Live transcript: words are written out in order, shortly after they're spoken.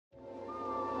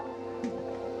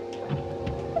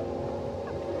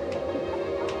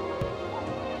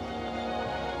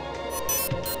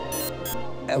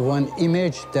One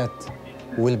image that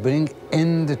will bring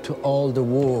end to all the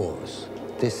wars.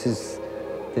 This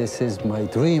is my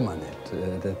dream on it,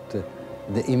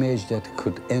 the image that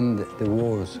could end the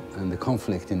wars and the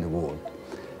conflict in the world.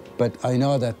 But I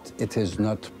know that it is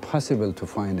not possible to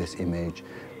find this image,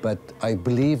 but I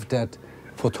believe that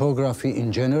photography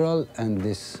in general and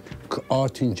this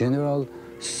art in general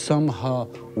somehow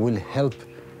will help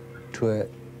to a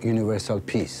universal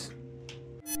peace.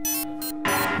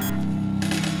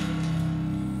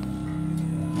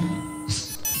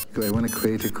 I want to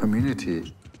create a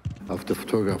community of the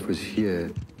photographers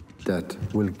here that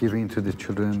will give into the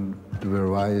children the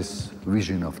various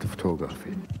vision of the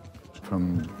photography,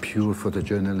 from pure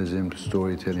photojournalism to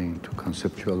storytelling to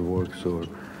conceptual works or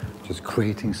just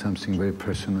creating something very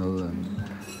personal, and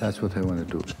that's what I want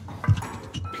to do.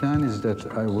 Plan is that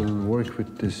I will work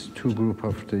with this two group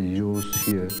of the youth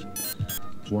here.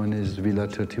 One is Villa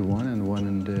 31 and one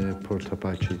in the Port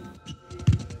Apache.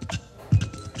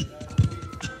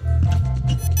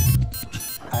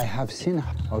 I have seen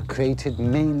are created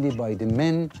mainly by the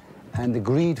men and the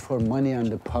greed for money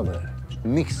and the power.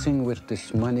 Mixing with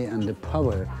this money and the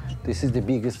power, this is the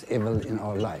biggest evil in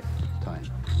our lifetime.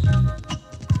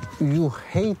 You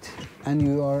hate and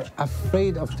you are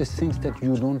afraid of the things that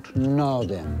you don't know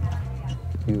them.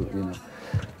 You know,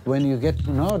 when you get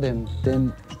to know them,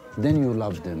 then you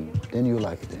love them, then you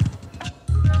like them.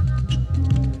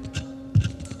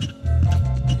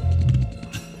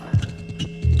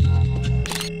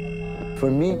 For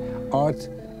me, art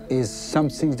is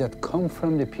something that comes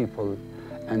from the people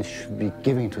and should be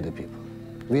given to the people.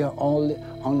 We are all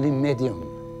only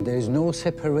medium. There is no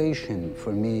separation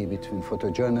for me between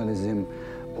photojournalism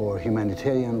or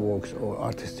humanitarian works or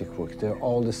artistic works. They're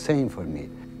all the same for me.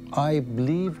 I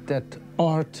believe that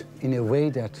art, in a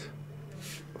way that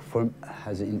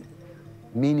has a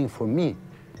meaning for me,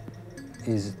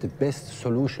 is the best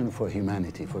solution for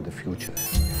humanity, for the future.